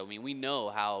asset. I mean, we know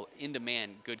how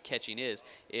in-demand good catching is.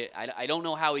 I don't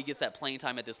know how he gets that playing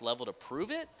time at this level to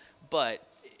prove it, but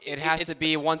it has to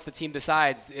be once the team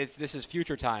decides this is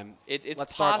future time. It's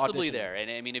Let's possibly start auditioning. there.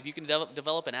 And, I mean, if you can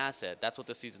develop an asset, that's what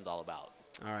this season's all about.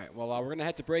 All right, well, we're going to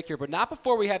head to break here, but not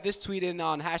before we have this tweet in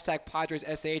on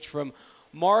 #PadresSH from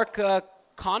Mark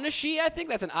Conashi, I think.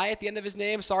 That's an I at the end of his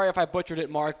name. Sorry if I butchered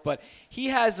it, Mark, but he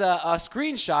has a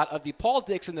screenshot of the Paul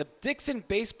Dixon, the Dixon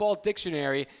Baseball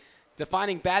Dictionary,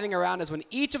 defining batting around as when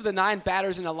each of the 9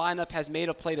 batters in a lineup has made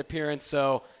a plate appearance.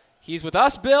 So he's with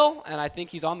us, Bill, and I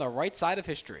think he's on the right side of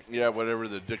history. Yeah, whatever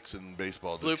the Dixon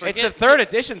Baseball Dictionary. It's the 3rd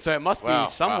edition, so it must be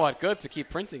somewhat good to keep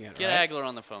printing it. Get right? Agler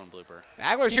on the phone, Blooper.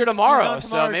 Agler's here tomorrow, on so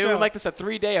tomorrow's maybe show. we'll make this a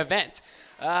 3-day event.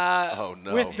 Oh,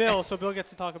 no. With Bill, so Bill gets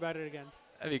to talk about it again.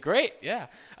 That'd be great, yeah.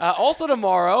 Also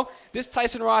tomorrow, this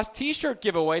Tyson Ross T-shirt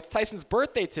giveaway. It's Tyson's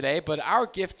birthday today, but our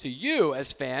gift to you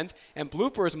as fans, and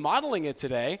Blooper is modeling it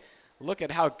today. Look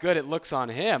at how good it looks on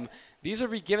him. These will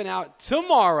be given out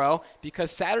tomorrow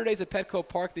because Saturdays at Petco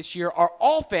Park this year are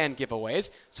all fan giveaways.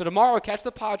 So tomorrow, catch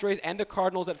the Padres and the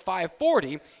Cardinals at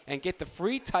 5:40 and get the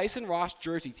free Tyson Ross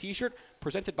jersey T-shirt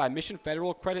presented by Mission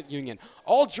Federal Credit Union.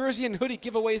 All jersey and hoodie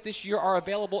giveaways this year are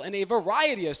available in a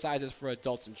variety of sizes for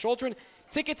adults and children.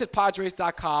 Tickets at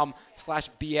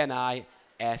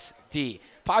Padres.com/BNISD.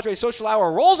 Padres Social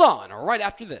Hour rolls on right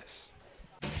after this.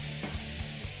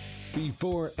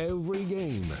 Before every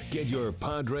game, get your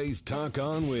Padres talk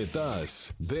on with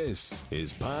us. This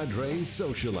is Padres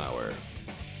Social Hour.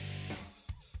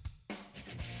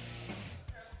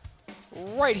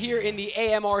 Right here in the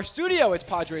AMR studio, it's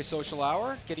Padres Social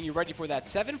Hour, getting you ready for that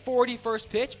 7:40 first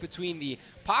pitch between the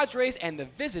Padres and the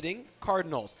visiting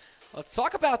Cardinals. Let's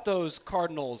talk about those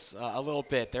Cardinals a little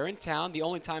bit. They're in town. The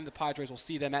only time the Padres will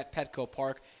see them at Petco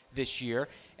Park this year.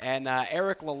 And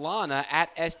Eric Lalana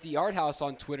at SD Art House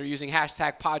on Twitter using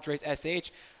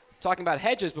 #PadresSH, talking about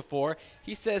Hedges before.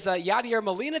 He says, Yadier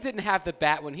Molina didn't have the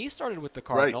bat when he started with the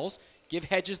Cardinals. Right. Give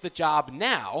Hedges the job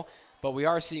now. But we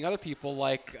are seeing other people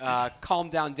like Calm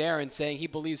Down Darren saying he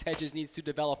believes Hedges needs to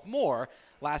develop more.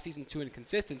 Last season, too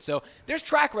inconsistent. So there's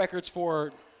track records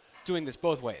for doing this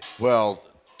both ways. Well,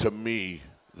 to me,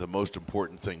 the most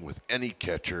important thing with any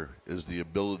catcher is the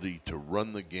ability to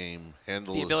run the game,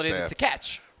 handle the ability staff. to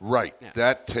catch. Right. Yeah.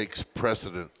 That takes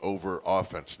precedent over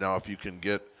offense. Now, if you can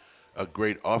get a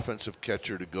great offensive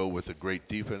catcher to go with a great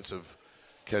defensive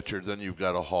catcher, then you've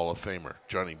got a Hall of Famer,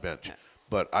 Johnny Bench. Yeah.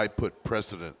 But I put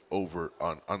precedent over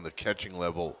on the catching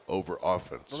level over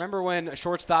offense. Remember when a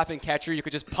shortstop and catcher, you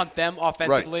could just punt them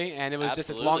offensively, and it was just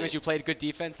as long as you played good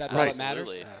defense, that's all that matters.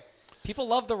 People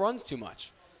love the runs too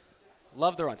much.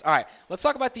 Love the runs. All right, let's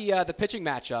talk about the pitching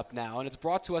matchup now, and it's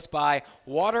brought to us by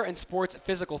Water and Sports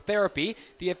Physical Therapy,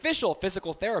 the official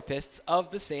physical therapists of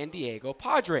the San Diego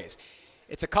Padres.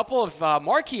 It's a couple of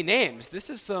marquee names. This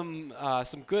is some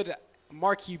good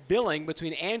marquee billing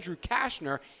between Andrew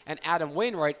Kashner and Adam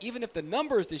Wainwright, even if the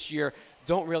numbers this year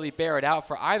don't really bear it out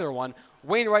for either one.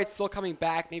 Wainwright's still coming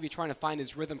back, maybe trying to find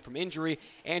his rhythm from injury.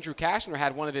 Andrew Kashner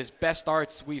had one of his best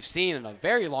starts we've seen in a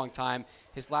very long time,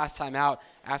 his last time out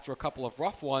after a couple of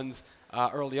rough ones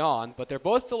early on. But they're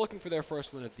both still looking for their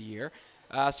first win of the year.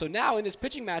 So now in this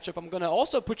pitching matchup, I'm going to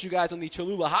also put you guys on the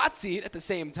Cholula hot seat at the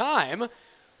same time.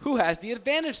 Who has the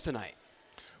advantage tonight?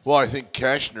 Well, I think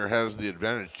Kashner has the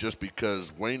advantage just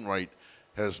because Wainwright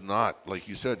has not, like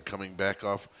you said, coming back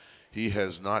off, he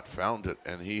has not found it,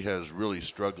 and he has really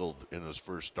struggled in his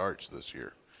first starts this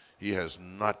year. He has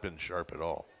not been sharp at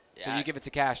all. Yeah. So you give it to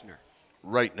Kashner?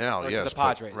 Right now, or yes. To the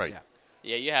Padres, right. Yeah.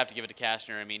 Yeah, you have to give it to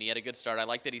Kashner. I mean, he had a good start. I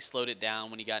like that he slowed it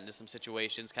down when he got into some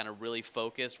situations, kind of really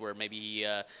focused, where maybe he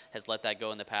has let that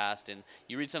go in the past. And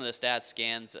you read some of the stats,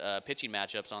 scans, pitching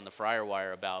matchups on the Friar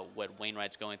Wire about what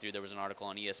Wainwright's going through. There was an article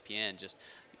on ESPN. Just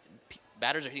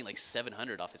batters are hitting like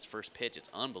 700 off his first pitch.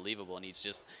 It's unbelievable, and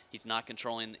he's not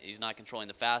controlling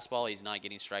the fastball. He's not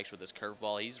getting strikes with his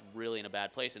curveball. He's really in a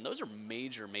bad place, and those are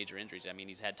major injuries. I mean,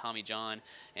 he's had Tommy John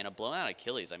and a blown out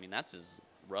Achilles. I mean, that's as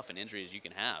rough an injury as you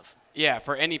can have. Yeah,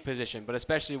 for any position, but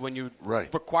especially when you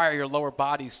right. require your lower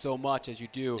body so much as you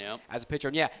do as a pitcher.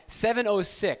 And yeah,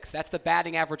 706. That's the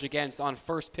batting average on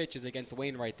first pitches against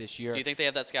Wainwright this year. Do you think they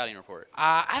have that scouting report?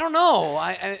 I don't know.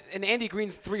 In Andy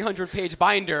Green's 300-page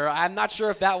binder, I'm not sure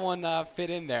if that one fit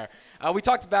in there. We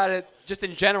talked about it just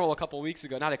in general a couple weeks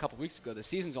ago. Not a couple weeks ago. The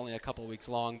season's only a couple weeks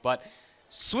long, but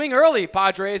swing early,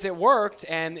 Padres. It worked,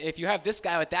 and if you have this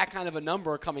guy with that kind of a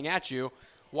number coming at you,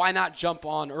 why not jump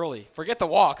on early? Forget the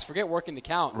walks. Forget working the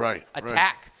count. Right.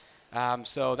 Attack. Right.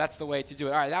 So that's the way to do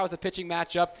it. All right, that was the pitching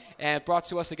matchup, and brought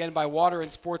to us again by Water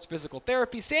and Sports Physical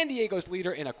Therapy, San Diego's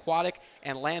leader in aquatic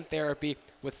and land therapy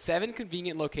with 7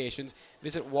 convenient locations.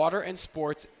 Visit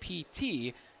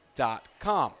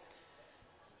waterandsportspt.com.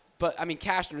 But, I mean,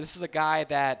 Kashner, this is a guy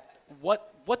that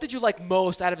what did you like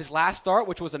most out of his last start,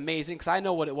 which was amazing, because I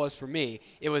know what it was for me.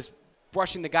 It was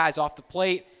brushing the guys off the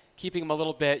plate, keeping them a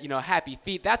little bit, happy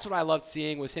feet. That's what I loved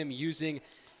seeing, was him using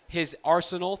his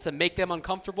arsenal to make them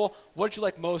uncomfortable. What did you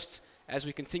like most as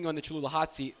we continue on the Cholula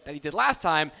hot seat that he did last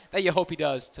time that you hope he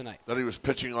does tonight? That he was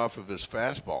pitching off of his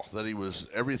fastball. That he was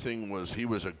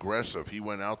aggressive. He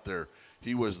went out there.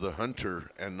 He was the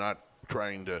hunter and not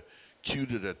trying to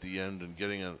cute it at the end and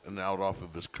getting an out off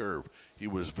of his curve. He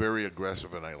was very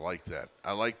aggressive, and I like that.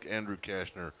 I like Andrew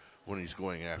Kashner when he's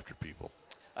going after people.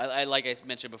 I like I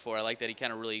mentioned before, I like that he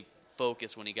kind of really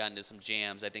focused when he got into some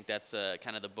jams. I think that's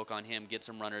kind of the book on him. Get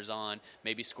some runners on,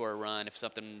 maybe score a run. If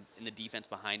something in the defense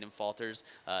behind him falters,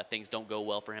 things don't go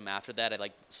well for him after that. I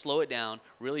like slow it down,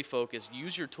 really focus,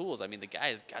 use your tools. I mean, the guy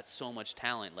has got so much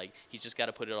talent. Like, he's just got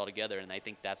to put it all together, and I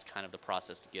think that's kind of the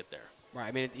process to get there. Right.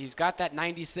 I mean, he's got that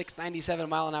 96, 97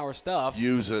 mile an hour stuff.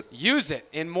 Use it. Use it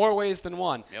in more ways than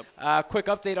one. Yep. Quick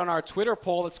update on our Twitter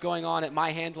poll that's going on at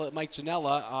my handle at Mike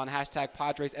Janela on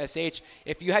 #PadresSH.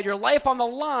 If you had your life on the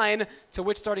line, to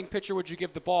which starting pitcher would you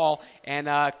give the ball? And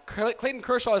Clayton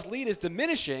Kershaw's lead is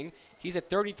diminishing. He's at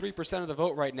 33% of the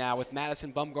vote right now, with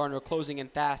Madison Bumgarner closing in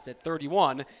fast at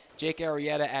 31%, Jake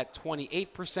Arrieta at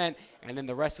 28%, and then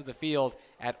the rest of the field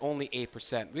at only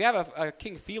 8%. We have a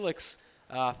King Felix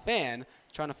fan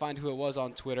trying to find who it was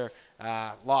on Twitter.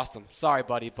 Lost him. Sorry,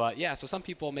 buddy. But, yeah, so some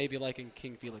people may be liking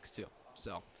King Felix too.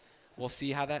 So we'll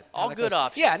see how that all that good goes.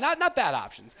 options. Yeah, not bad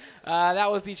options. That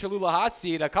was the Cholula hot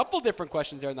seat. A couple different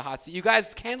questions there in the hot seat. You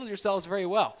guys handled yourselves very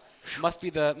well. Must be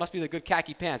the good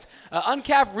khaki pants.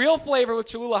 Uncapped real flavor with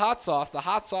Cholula hot sauce, the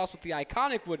hot sauce with the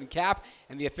iconic wooden cap,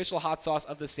 and the official hot sauce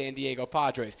of the San Diego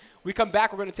Padres. We come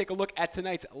back, we're going to take a look at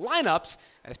tonight's lineups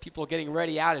as people are getting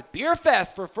ready out at Beer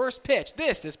Fest for first pitch.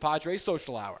 This is Padres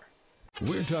Social Hour.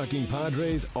 We're talking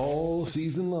Padres all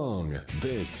season long.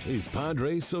 This is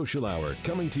Padres Social Hour,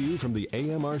 coming to you from the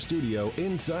AMR studio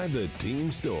inside the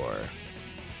team store.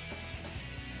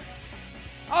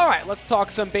 All right, let's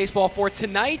talk some baseball for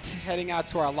tonight. Heading out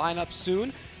to our lineup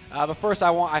soon. But first,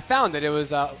 I found it. It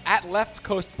was at Left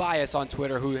Coast Bias on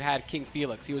Twitter who had King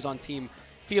Felix. He was on Team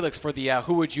Felix for the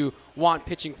who would you want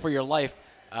pitching for your life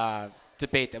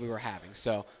debate that we were having.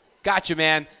 So, gotcha,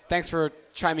 man. Thanks for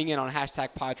chiming in on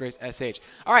 #PadresSH.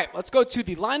 All right, let's go to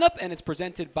the lineup, and it's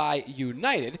presented by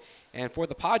United. And for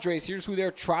the Padres, here's who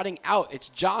they're trotting out. It's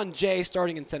John Jay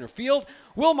starting in center field,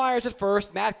 Will Myers at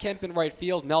first, Matt Kemp in right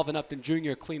field, Melvin Upton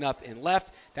Jr. clean up in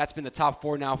left. That's been the top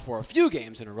 4 now for a few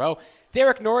games in a row.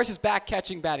 Derek Norris is back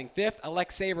catching, batting 5th.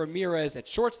 Alexei Ramirez at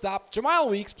shortstop. Jamal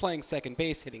Weeks playing second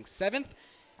base, hitting 7th.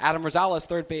 Adam Rosales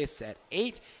third base at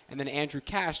 8. And then Andrew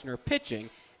Kashner pitching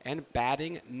and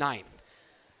batting 9th.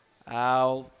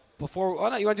 You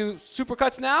want to do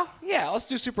Supercuts now? Yeah, let's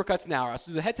do Supercuts now. Let's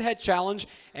do the head-to-head challenge.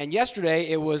 And yesterday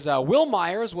it was Will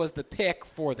Myers was the pick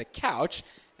for the couch,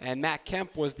 and Matt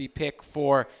Kemp was the pick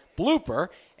for blooper.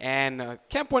 And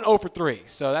Kemp went 0 for 3,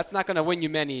 so that's not going to win you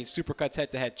many Supercuts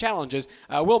head-to-head challenges.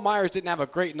 Will Myers didn't have a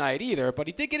great night either, but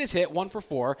he did get his hit, 1 for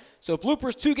 4. So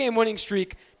blooper's 2-game winning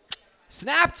streak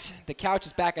snapped. The couch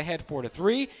is back ahead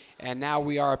 4-3, and now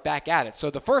we are back at it. So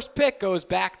the first pick goes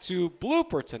back to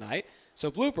blooper tonight. So,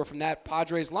 Blooper, from that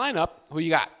Padres lineup, who you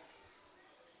got?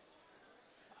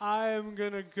 I'm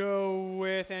going to go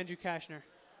with Andrew Kashner.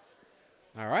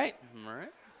 All right. All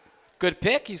right. Good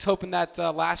pick. He's hoping that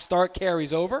last start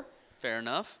carries over. Fair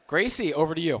enough. Gracie,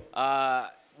 over to you.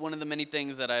 One of the many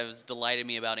things that has delighted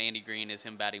me about Andy Green is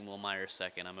him batting Will Myers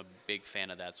second. I'm a big fan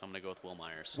of that, so I'm going to go with Will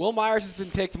Myers. Will Myers has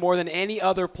been picked more than any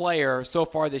other player so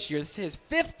far this year. This is his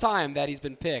 5th time that he's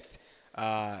been picked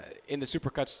in the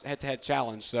Supercuts head-to-head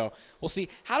challenge. So we'll see.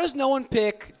 How does no one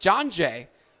pick John Jay,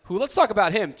 who, let's talk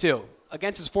about him too,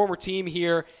 against his former team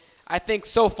here? I think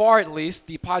so far at least,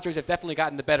 the Padres have definitely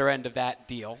gotten the better end of that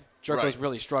deal. Jerko's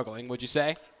really struggling, would you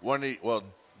say?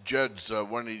 Jed's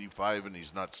 185 and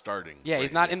he's not starting. Yeah,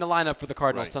 he's not in the lineup for the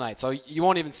Cardinals tonight, so you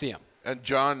won't even see him. And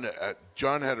John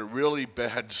had a really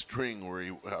bad string where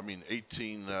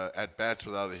 18 at-bats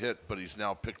without a hit, but he's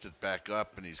now picked it back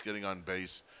up and he's getting on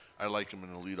base. I like him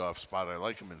in the leadoff spot. I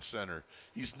like him in center.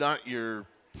 He's not your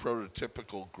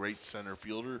prototypical great center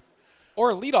fielder.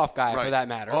 Or a leadoff guy, for that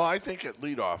matter. Oh, I think at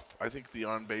leadoff, I think the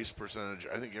on-base percentage,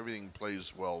 I think everything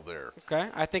plays well there. Okay,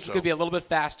 I think he could be a little bit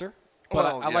faster. But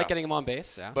I like getting him on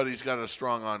base. Yeah. But he's got a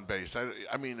strong on base.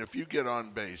 I mean, if you get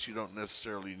on base, you don't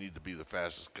necessarily need to be the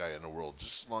fastest guy in the world,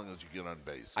 just as long as you get on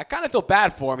base. I kind of feel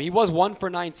bad for him. He was 1 for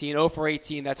 19, 0 for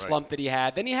 18, that slump that he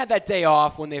had. Then he had that day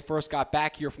off when they first got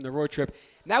back here from the road trip.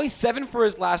 Now he's 7 for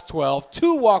his last 12,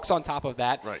 2 walks on top of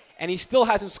that, and he still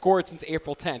hasn't scored since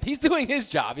April 10th. He's doing his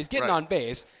job. He's getting on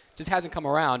base, just hasn't come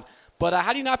around. But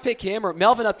how do you not pick him or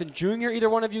Melvin Upton Jr., either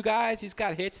one of you guys? He's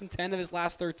got hits in 10 of his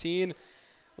last 13.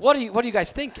 What are you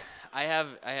guys thinking?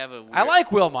 I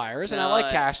like Will Myers and I like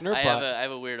Kashner, I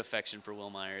have a weird affection for Will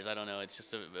Myers. I don't know. It's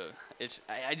just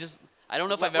I don't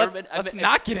know if I've ever been. Let's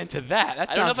not get into that.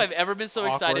 I don't know if I've ever been so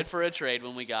excited for a trade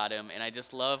when we got him, and I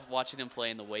just love watching him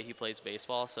play and the way he plays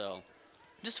baseball. So,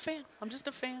 I'm just a fan. I'm just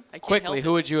a fan. I can't Quickly, help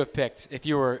who it. would you have picked if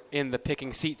you were in the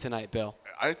picking seat tonight, Bill?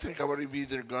 I think I would have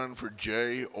either gone for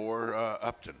Jay or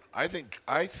Upton. I think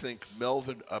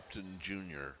Melvin Upton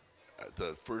Jr.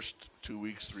 The first 2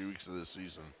 weeks, 3 weeks of this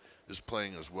season is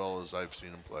playing as well as I've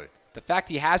seen him play. The fact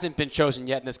he hasn't been chosen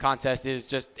yet in this contest is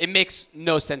just, it makes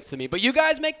no sense to me. But you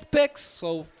guys make the picks,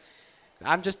 so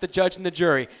I'm just the judge and the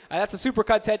jury. That's the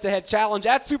Supercuts head-to-head challenge.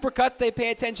 At Supercuts, they pay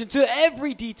attention to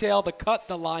every detail, the cut,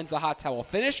 the lines, the hot towel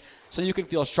finish, so you can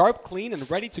feel sharp, clean, and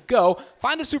ready to go.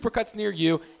 Find a Supercuts near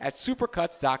you at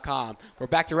supercuts.com. We're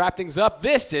back to wrap things up.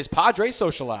 This is Padres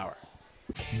Social Hour.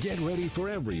 Get ready for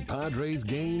every Padres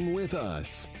game with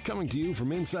us. Coming to you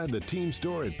from inside the team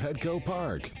store at Petco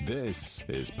Park, this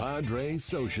is Padres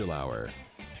Social Hour.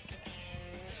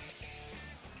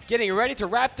 Getting ready to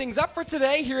wrap things up for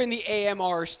today here in the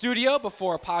AMR studio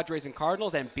before Padres and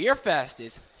Cardinals, and Beer Fest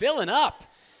is filling up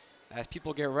as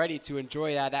people get ready to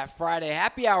enjoy that Friday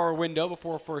happy hour window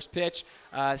before first pitch.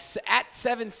 At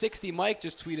 760 Mike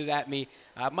just tweeted at me,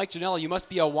 Mike Janela, you must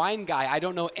be a wine guy. I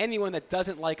don't know anyone that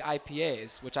doesn't like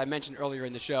IPAs, which I mentioned earlier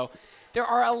in the show. There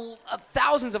are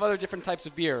thousands of other different types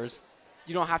of beers.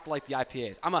 You don't have to like the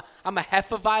IPAs. I'm a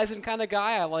Hefeweizen kind of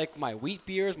guy. I like my wheat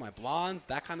beers, my blondes,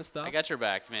 that kind of stuff. I got your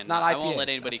back, man. It's not I IPAs, won't let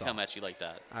anybody that's come all. at you like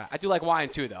that. I do like wine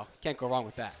too, though. Can't go wrong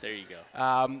with that. There you go.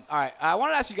 All right. I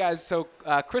want to ask you guys, so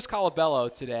Chris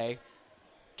Colabello today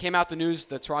came out the news,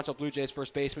 the Toronto Blue Jays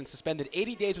first baseman, suspended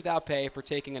 80 days without pay for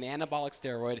taking an anabolic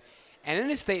steroid. And in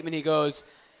his statement, he goes,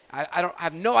 I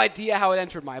have no idea how it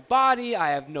entered my body.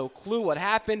 I have no clue what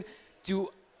happened.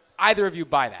 Do either of you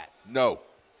buy that? No.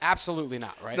 Absolutely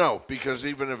not, right? No, because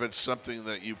even if it's something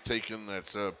that you've taken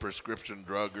that's a prescription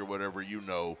drug or whatever, you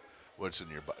know what's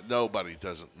in your body. Nobody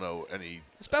doesn't know any.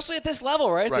 Especially at this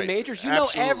level, right? At the majors, you know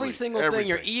every single thing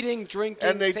you're eating, drinking,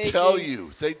 and they taking. tell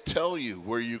you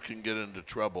where you can get into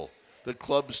trouble. The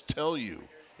clubs tell you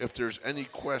if there's any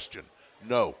question.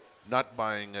 No, not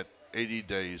buying it. 80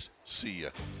 days. See ya.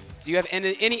 Do you have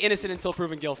any innocent until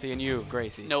proven guilty in you,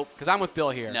 Gracie? Nope. Because I'm with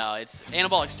Bill here. No, it's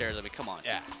anabolic steroids. I mean, come on.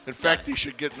 Yeah. In fact, he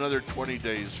should get another 20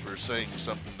 days for saying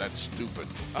something that's stupid.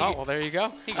 Oh, well, there you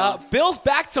go. you go. Bill's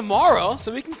back tomorrow,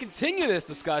 so we can continue this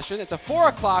discussion. It's a 4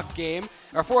 o'clock game,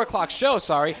 or 4 o'clock show,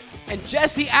 sorry. And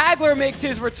Jesse Agler makes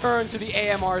his return to the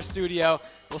AMR studio.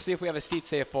 We'll see if we have a seat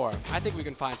safe for him. I think we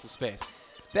can find some space.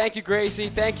 Thank you, Gracie.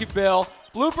 Thank you, Bill.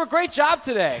 Blooper, great job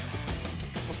today.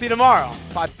 We'll see you tomorrow.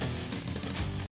 Bye.